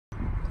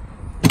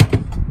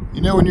You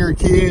know, when you're a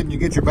kid and you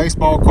get your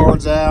baseball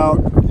cards out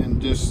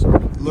and just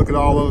look at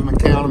all of them and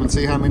count them and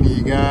see how many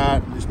you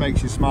got, it just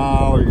makes you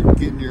smile. Or you're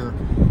getting your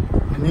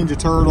Ninja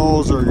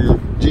Turtles or your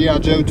G.I.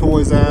 Joe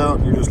toys out,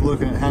 and you're just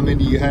looking at how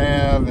many you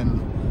have,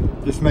 and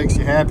just makes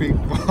you happy.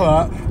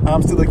 Well,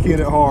 I'm still a kid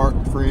at heart,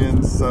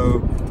 friends,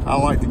 so I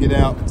like to get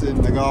out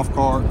in the golf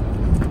cart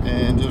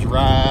and just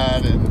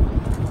ride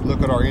and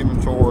look at our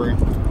inventory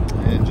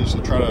and just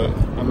to try to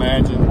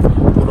imagine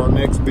what our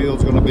next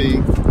build's going to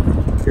be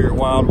here at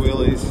Wild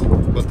Willie's.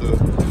 But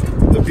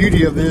the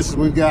beauty of this is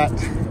we've got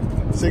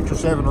 6 or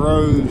 7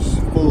 rows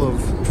full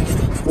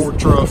of Ford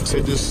trucks.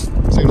 It just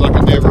seems like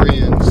it never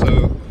ends.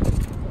 So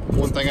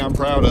one thing I'm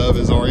proud of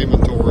is our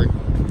inventory.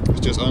 It's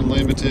just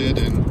unlimited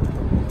and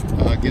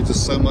gives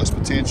us so much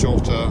potential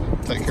to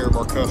take care of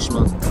our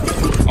customer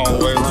all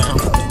the way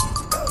around.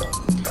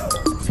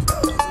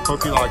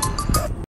 Hope you like it.